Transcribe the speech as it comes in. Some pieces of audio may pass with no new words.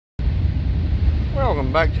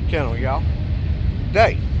Welcome back to the channel, y'all.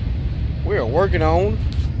 Today we are working on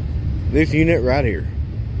this unit right here.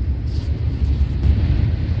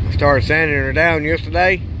 I started sanding her down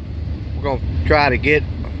yesterday. We're going to try to get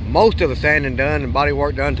most of the sanding done and body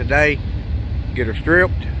work done today. Get her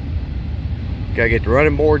stripped. Gotta get the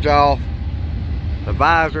running boards off, the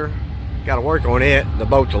visor. Gotta work on it. The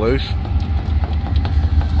bolts are loose.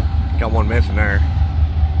 Got one missing there.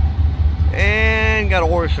 And gotta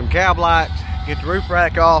order some cab lights. Get the roof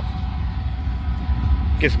rack off,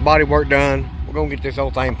 get some body work done. We're gonna get this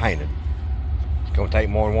whole thing painted. It's gonna take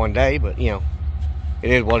more than one day, but you know,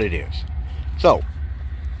 it is what it is. So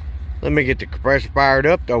let me get the compressor fired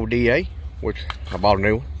up, the ODA, which I bought a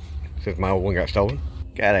new one since my old one got stolen.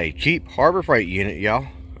 Got a cheap Harbor Freight unit, y'all,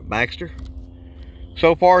 a Baxter.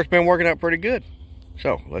 So far it's been working out pretty good.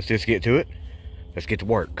 So let's just get to it. Let's get to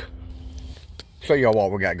work. Show y'all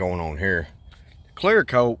what we got going on here. The clear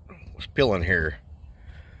coat was peeling here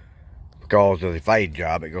because of the fade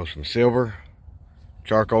job. It goes from silver,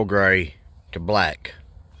 charcoal gray to black.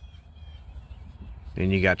 Then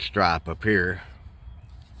you got the stripe up here.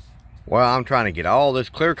 Well, I'm trying to get all this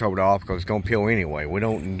clear coat off because it's going to peel anyway. We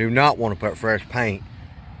do not want to put fresh paint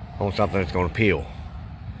on something that's going to peel.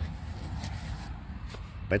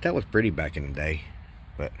 But that was pretty back in the day,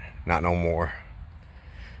 but not no more.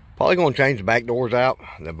 Probably going to change the back doors out.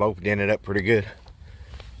 They both dented up pretty good.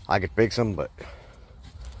 I could fix them, but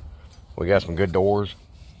we got some good doors.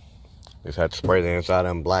 Just had to spray the inside of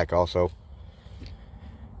them black also.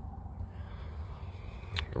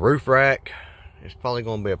 The roof rack is probably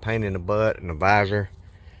going to be a pain in the butt, and the visor.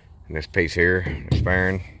 And this piece here, this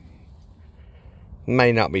fairing.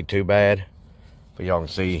 May not be too bad, but y'all can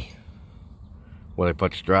see where they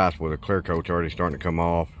put the stripes where the clear coat's already starting to come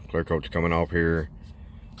off. Clear coat's coming off here.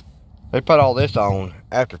 They put all this on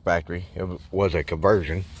after factory. It was a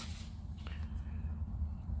conversion.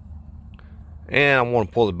 And I want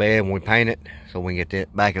to pull the bed when we paint it, so we can get the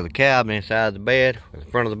back of the cab, inside of the bed, the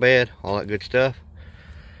front of the bed, all that good stuff.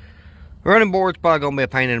 Running board's probably going to be a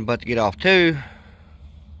pain in the butt to get off too.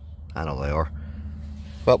 I know they are.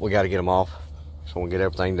 But we got to get them off, so we get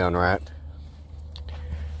everything done right.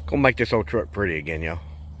 Gonna make this old truck pretty again, y'all.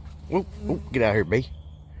 Oop, oop, get out here, B.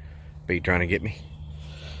 B trying to get me.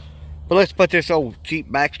 But let's put this old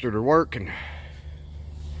cheap Baxter to work. And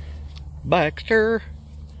Baxter,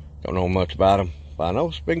 don't know much about him, but I know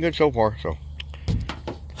it's been good so far. So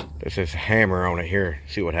let's just hammer on it here,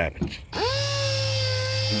 see what happens.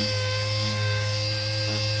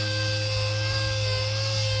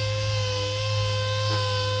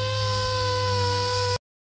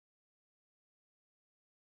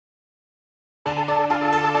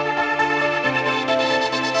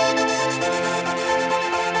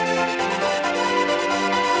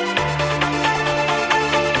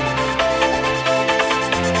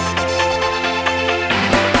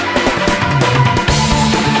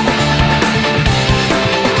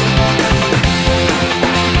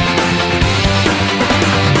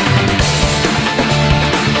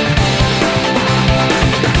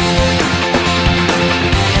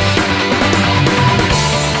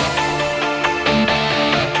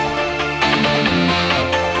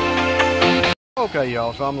 Okay,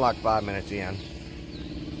 y'all, so I'm like 5 minutes in.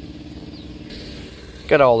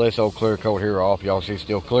 Got all this old clear coat here off. Y'all see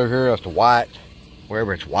still clear here. That's the white.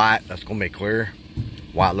 Wherever it's white, that's gonna be clear.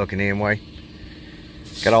 White looking anyway.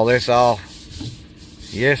 Got all this off.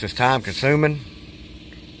 Yes, it's time consuming,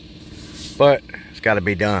 but it's got to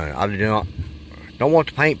be done. I don't want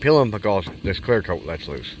the paint peeling because this clear coat lets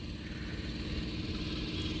loose.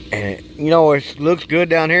 And you know, it looks good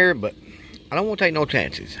down here, but I don't want to take no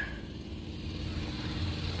chances.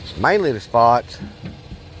 Mainly the spots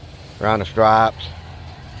around the stripes.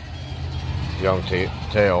 Y'all can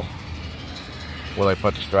tell where they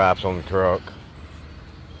put the stripes on the truck.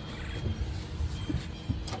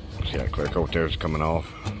 See that clear coat there is coming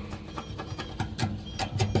off.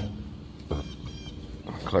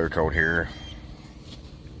 Clear coat here.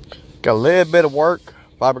 Got a little bit of work,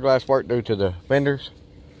 fiberglass work due to the fenders.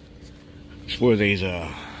 It's where these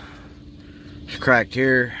it's cracked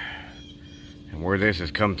here. And where this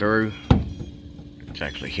has come through, it's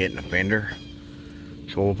actually hitting the fender.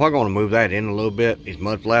 So we're probably going to move that in a little bit, these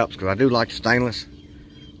mud flaps, because I do like the stainless.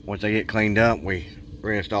 Once they get cleaned up, we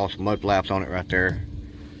reinstall some mud flaps on it right there.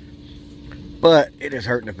 But it is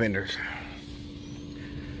hurting the fenders.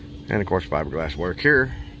 And of course, fiberglass work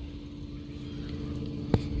here.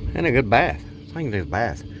 And a good bath. I think there's a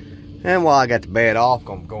bath. And while I got the bed off, I'm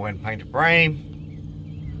going to go ahead and paint the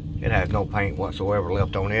frame. It has no paint whatsoever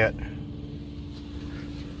left on it.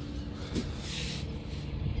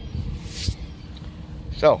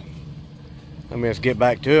 So Let me just get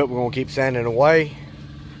back to it. We're gonna keep sanding away.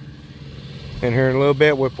 And here in a little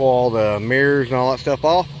bit, we'll pull all the mirrors and all that stuff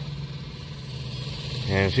off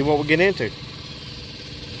and see what we get into.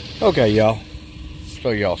 Okay, y'all.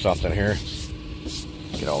 Show y'all something here.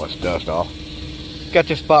 Get all this dust off. Got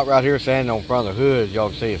this spot right here sanding on front of the hood. Y'all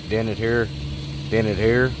can see it's dented here, dented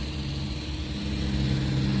here.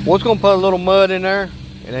 Well, it's gonna put a little mud in there.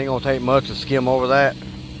 It ain't gonna take much to skim over that.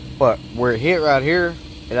 But where it hit right here,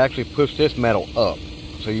 it actually pushed this metal up.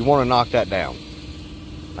 So you want to knock that down.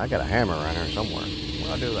 I got a hammer right here somewhere. What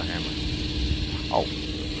do I do with a hammer? Oh,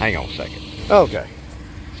 hang on a second. Okay.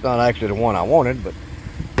 It's not actually the one I wanted, but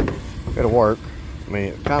it'll work. I mean,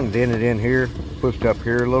 it kind of dented in here, pushed up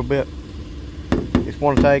here a little bit. Just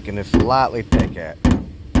want to take and just slightly pick at.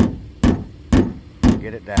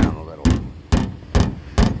 Get it down a little.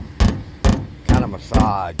 Kind of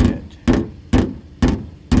massage it.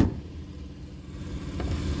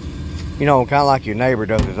 You know, kind of like your neighbor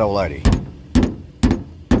does his old lady.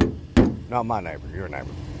 Not my neighbor, your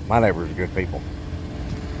neighbor. My neighbors are good people.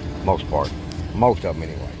 Most part. Most of them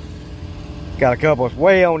anyway. Got a couple that's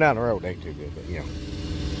way on down the road, they ain't too good, but you know.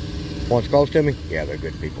 One's close to me, yeah, they're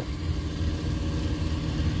good people.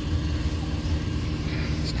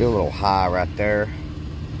 Still a little high right there.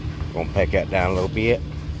 Gonna peck that down a little bit.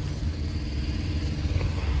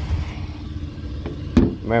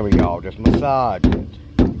 Remember y'all, just massage it.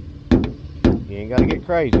 You ain't gotta get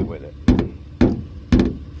crazy with it.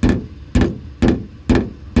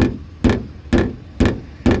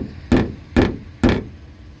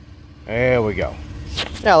 There we go.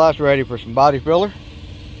 Now that's ready for some body filler.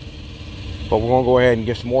 But we're gonna go ahead and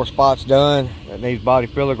get some more spots done that needs body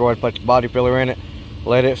filler. Go ahead and put the body filler in it.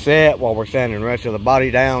 Let it set while we're sanding the rest of the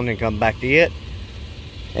body down and come back to it.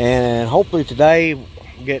 And hopefully today we'll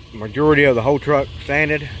get the majority of the whole truck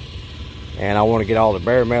sanded. And I want to get all the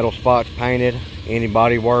bare metal spots painted. Any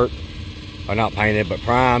body work, or not painted, but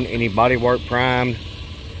primed. Any body work primed.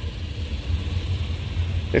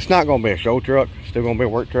 It's not gonna be a show truck. It's still gonna be a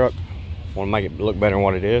work truck. Want to make it look better than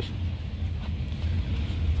what it is.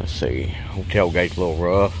 Let's see, whole tailgate's a little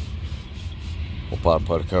rough. We'll probably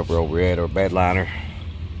put a cover over it or a bed liner.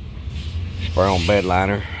 Spray on bed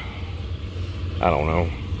liner. I don't know.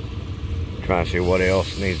 Trying to see what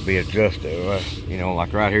else needs to be adjusted. You know,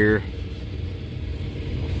 like right here.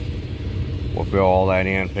 We'll fill all that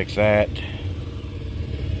in, fix that.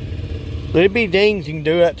 Let it be dings, you can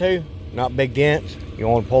do that too. Not big dents. You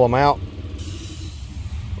want to pull them out.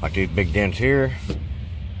 Like these big dents here.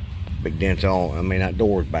 Big dents on, I mean that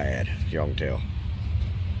door's bad, as y'all can tell.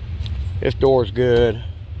 This door's good.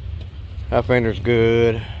 That fender's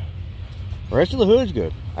good. The rest of the hood's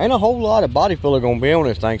good. Ain't a whole lot of body filler gonna be on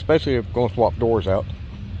this thing, especially if we're gonna swap doors out.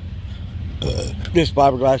 This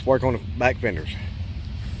fiberglass work on the back fenders.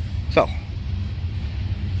 So,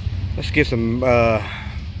 let's get some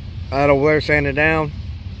out over there sanded down.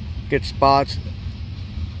 Get spots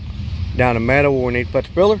down the metal where we need to put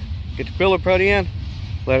the filler. Get the filler put in.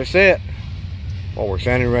 Let it set while we're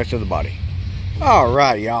sanding the rest of the body.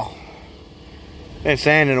 Alright, y'all. Been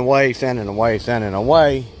sanding away, sanding away, sanding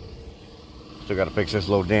away. Still got to fix this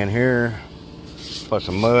little dent here. Put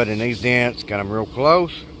some mud in these dents. Got them real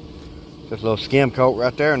close. Just a little skim coat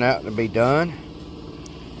right there and that will be done.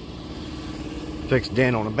 Fix the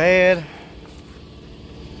dent on the bed.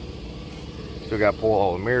 Still got to pull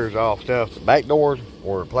all the mirrors off stuff. The back doors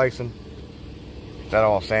we're replacing. That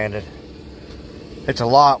all sanded. It's a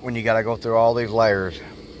lot when you got to go through all these layers.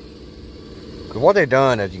 Because what they've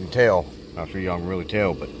done, as you can tell, not sure y'all can really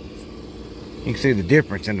tell, but you can see the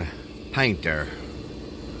difference in the paint there.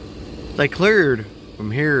 They cleared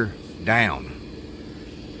from here down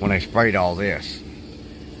when they sprayed all this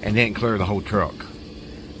and didn't clear the whole truck.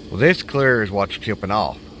 Well, this clear is what's chipping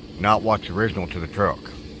off, not what's original to the truck.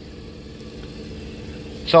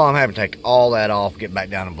 So I'm having to take all that off, get back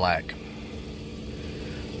down to black.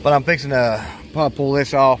 But I'm fixing to probably pull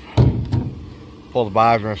this off, pull the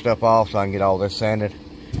visor and stuff off so I can get all this sanded.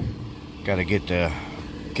 Got to get the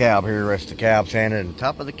cab here, rest of the cab sanded, and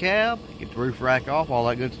top of the cab, get the roof rack off, all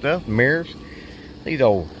that good stuff. Mirrors, these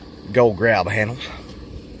old gold grab handles.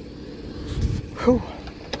 Whew.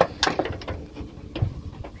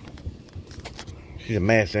 She's a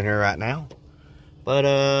mess in here right now,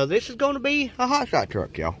 but this is going to be a Hotshot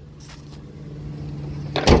truck, y'all.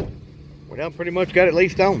 We done pretty much got it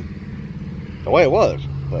leased on the way it was,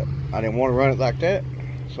 but I didn't want to run it like that,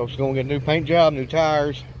 so it's going to get a new paint job, new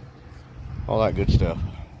tires, all that good stuff.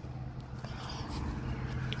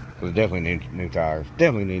 We definitely need new tires,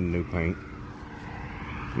 definitely need new paint.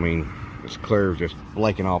 I mean, this clear is just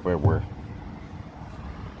flaking off everywhere.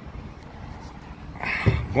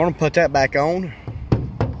 I'm gonna put that back on.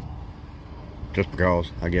 Just because,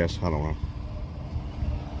 I guess, I don't know.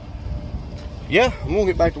 Yeah, I'm gonna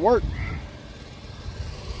get back to work.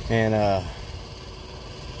 And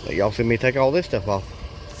let y'all see me take all this stuff off.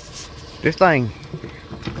 This thing,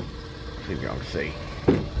 see if y'all can see.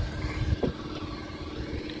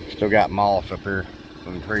 Still got moss up here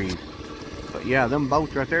from the trees. But yeah, them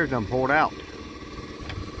boats right there is done pulled out.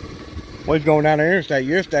 We was going down the interstate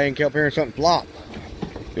yesterday and kept hearing something flop.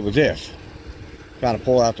 It was this. Trying to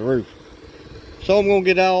pull out the roof. So I'm gonna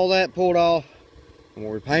get all that pulled off. And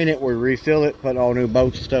when we paint it, we reseal it, put all new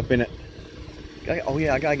boats and stuff in it. Oh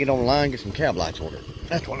yeah, I gotta get on the line and get some cab lights ordered.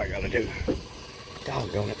 That's what I gotta do.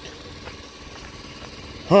 Doggone it.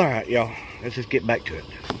 Alright, y'all. Let's just get back to it.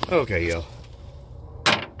 Okay, y'all.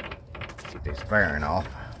 Get this fairing off.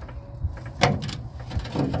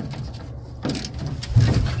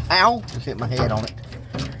 Ow! Just hit my head on it.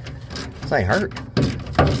 This ain't hurt.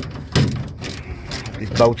 These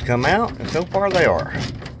boats come out, and so far they are. How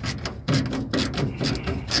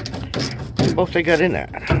many boats they got in there?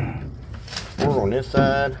 4 on this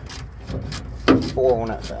side, 4 on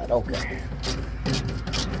that side. Okay.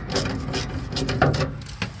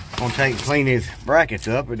 I'm gonna take and clean these brackets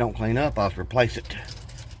up. If it don't clean up, I'll have to replace it.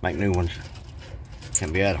 Make new ones.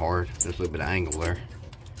 Can't be that hard. Just a little bit of angle there.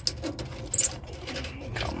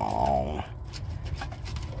 Come on.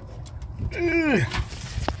 Ugh.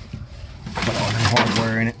 Put all that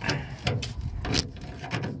hardware in it.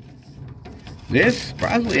 This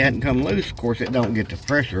surprisingly hadn't come loose. Of course, it don't get the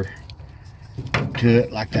pressure to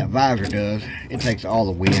it like that visor does. It takes all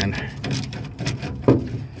the wind.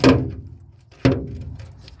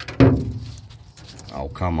 Oh,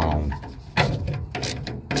 come on.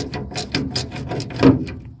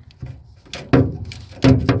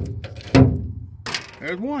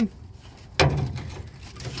 There's one.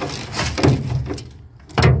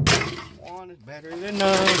 One is better than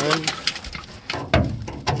none.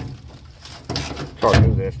 Try to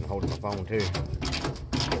do this and hold my phone too.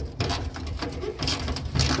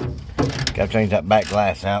 Gotta change that back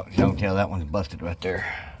glass out. You don't tell that one's busted right there.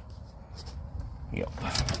 Yep.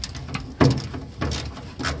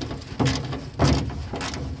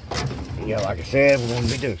 Yeah, like I said, we're going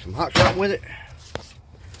to be doing some hot shot with it.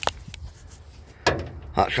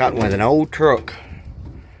 Hot shotting with an old truck.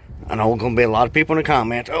 I know there's going to be a lot of people in the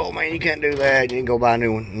comments. Oh man, you can't do that. You can go buy a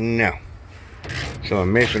new one. No. So a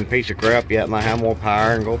missing piece of crap. Yeah, it might have more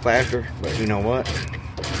power and go faster. But you know what?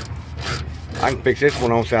 I can fix this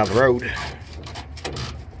one on the side of the road.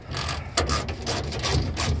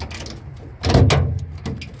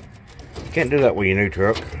 Can't do that with your new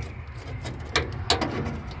truck.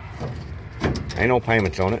 Ain't no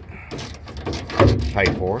payments on it.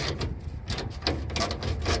 Paid for.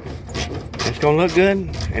 It's gonna look good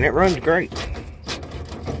and it runs great.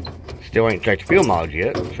 Still ain't checked the fuel mileage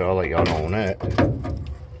yet, so I'll let y'all know on that.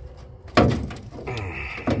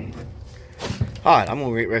 Alright, I'm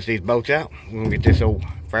gonna get the rest of these bolts out. I'm gonna get this old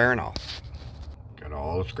fairing off. Got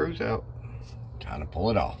all the screws out. Time to pull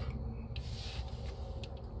it off.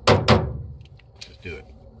 Let's do it.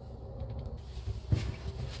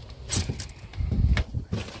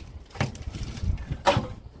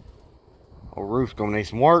 Old roof's gonna need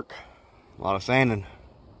some work. A lot of sanding.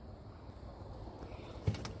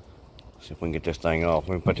 See if we can get this thing off.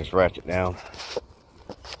 Let me put this ratchet down.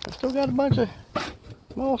 I still got a bunch of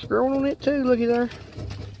moss growing on it too, looky there.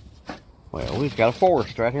 Well, we've got a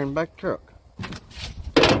forest right here in the back of the truck.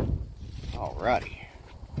 Alrighty.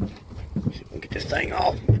 See if we can get this thing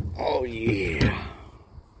off. Oh yeah.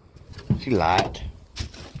 She light.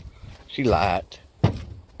 She light.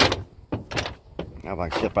 Now if I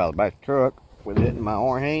can step out of the back of the truck with it in my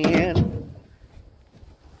own hand.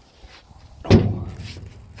 Oh.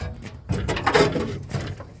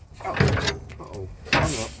 Uh-oh.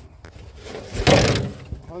 Hung up.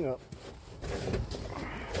 Hung up.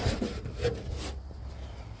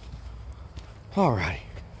 Alrighty.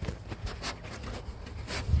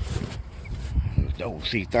 There's the old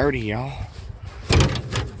C30, y'all.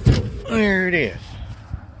 There it is.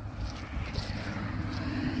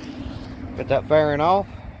 Put that fairing off.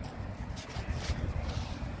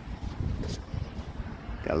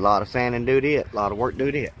 Got a lot of sanding to do to it, a lot of work to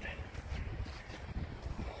do to it.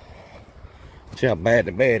 See how bad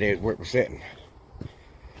the bed is where it was sitting.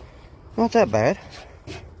 Not that bad.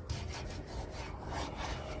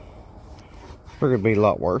 Figured it'd be a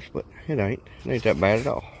lot worse, but it ain't. It ain't that bad at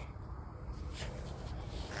all.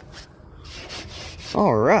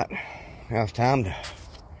 Alright. Now it's time to...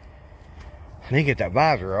 I need to get that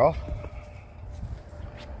visor off.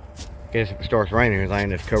 Guess if it starts raining, everything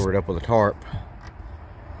that's covered up with a tarp.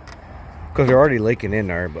 because they're already leaking in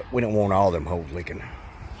there, but we don't want all them holes leaking.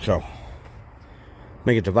 So let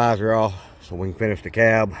me get the visor off so we can finish the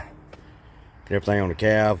cab, get everything on the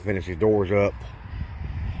cab, finish these doors up,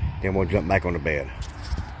 then we'll jump back on the bed.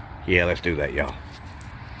 Yeah, let's do that, y'all.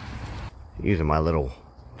 Using my little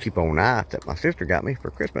cheapo knife that my sister got me for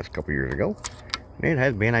Christmas a couple years ago, and it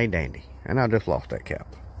has been a dandy. And I just lost that cap.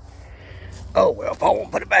 Oh well, if I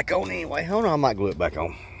won't put it back on anyway. Hold on, I might glue it back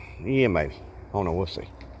on. Yeah, maybe. Oh no, we'll see.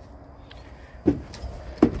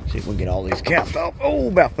 See if we can get all these caps off. Oh,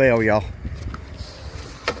 about fell, y'all.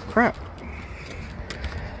 Crap.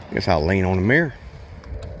 Guess I'll lean on the mirror.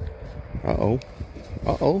 Uh-oh.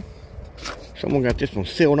 Uh-oh. Someone got this one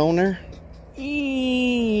sealed on there.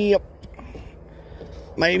 Yep.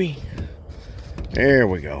 Maybe. There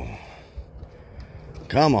we go.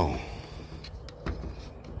 Come on.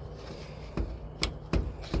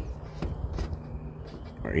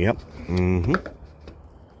 Yep. Mm-hmm.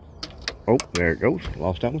 Oh, there it goes.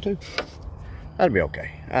 Lost that one too. That'll be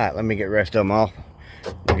okay. Alright, let me get the rest of them off.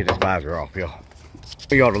 Let me get this visor off, y'all.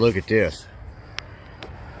 You ought to look at this.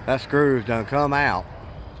 That screw's done come out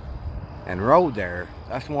and rode there.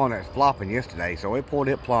 That's the one that's flopping yesterday, so it pulled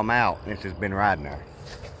it plumb out and it's just been riding there.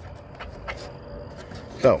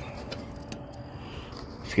 So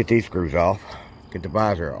let's get these screws off, get the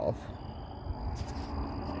visor off,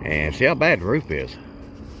 and see how bad the roof is.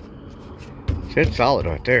 See, it's solid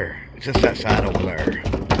right there. It's just that side over there.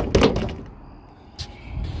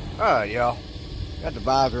 Alright, y'all. Got the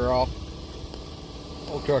visor off.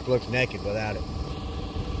 Old truck looks naked without it.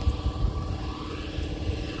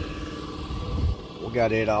 We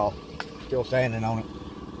got it off. Still standing on it.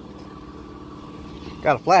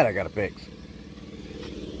 Got a flat I gotta fix.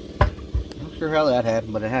 Not sure how that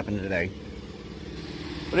happened, but it happened today.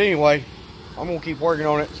 But anyway, I'm gonna keep working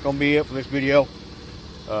on it. It's gonna be it for this video.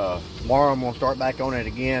 Tomorrow I'm gonna start back on it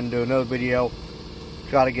again, do another video,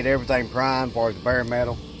 try to get everything primed as far as the bare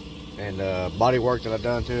metal and body work that I've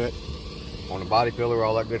done to it on the body pillar,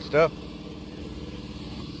 all that good stuff.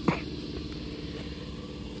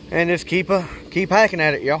 And just keep hacking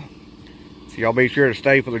at it, y'all. So y'all be sure to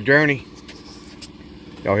stay for the journey.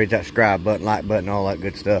 Y'all hit that subscribe button, like button, all that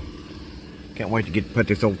good stuff. Can't wait to put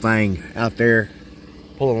this old thing out there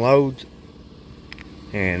pulling loads.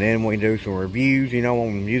 And then we do some reviews, you know,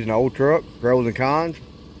 on using the old truck, pros and cons,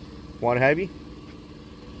 what have you,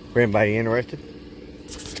 for anybody interested.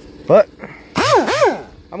 But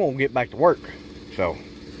I'm gonna get back to work, so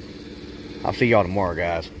I'll see y'all tomorrow,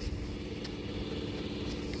 guys.